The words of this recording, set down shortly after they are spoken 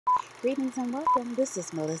Greetings and welcome. This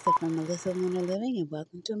is Melissa from Melissa Lunar Living, and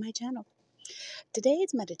welcome to my channel.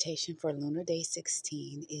 Today's meditation for Lunar Day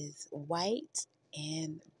 16 is white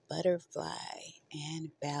and butterfly and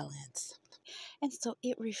balance. And so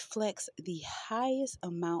it reflects the highest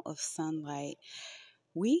amount of sunlight.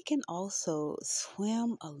 We can also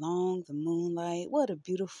swim along the moonlight. What a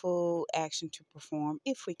beautiful action to perform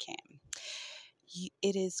if we can.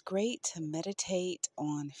 It is great to meditate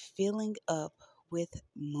on filling up with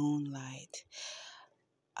moonlight.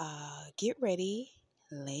 Get ready,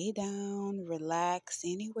 lay down, relax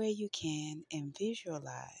anywhere you can, and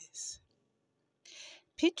visualize.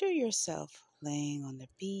 Picture yourself laying on the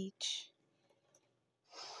beach.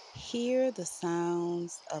 Hear the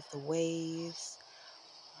sounds of the waves.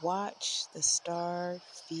 Watch the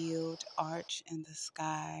star-filled arch in the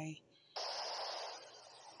sky.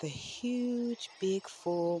 The huge, big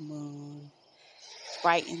full moon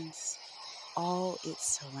brightens all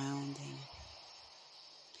its surrounding.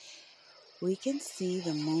 We can see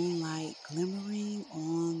the moonlight glimmering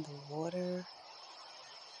on the water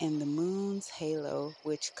and the moon's halo,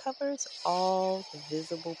 which covers all the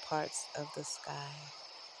visible parts of the sky.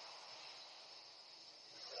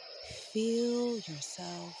 Fill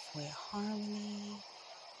yourself with harmony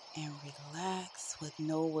and relax with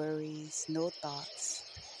no worries, no thoughts.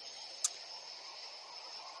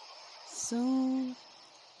 Soon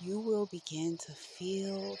you will begin to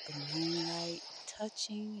feel the moonlight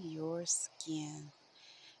touching your skin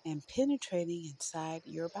and penetrating inside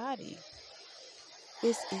your body.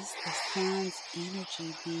 This is the sun's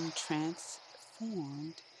energy being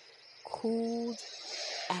transformed, cooled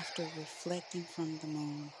after reflecting from the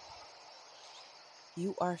moon.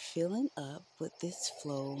 You are filling up with this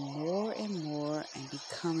flow more and more and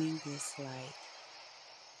becoming this light.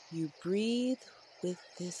 You breathe with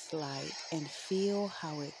this light and feel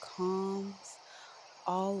how it calms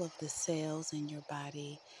all of the cells in your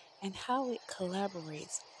body and how it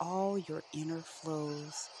collaborates all your inner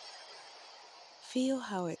flows. Feel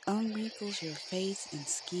how it unwrinkles your face and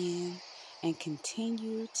skin, and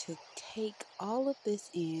continue to take all of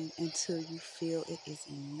this in until you feel it is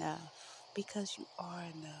enough, because you are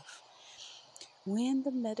enough. When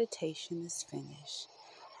the meditation is finished,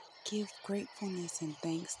 give gratefulness and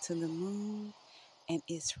thanks to the moon and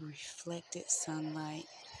its reflected sunlight.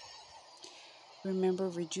 Remember,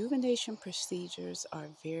 rejuvenation procedures are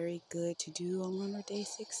very good to do on Lunar Day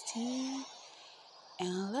 16.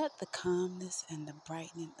 And let the calmness and the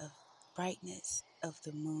brightness of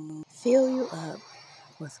the moon fill you up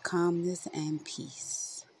with calmness and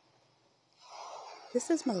peace. This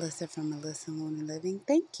is Melissa from Melissa Lunar Living.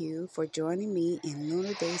 Thank you for joining me in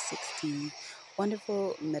Lunar Day 16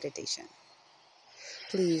 Wonderful Meditation.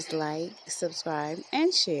 Please like, subscribe,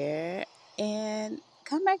 and share. And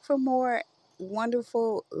come back for more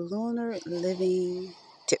wonderful lunar living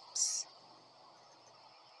tips.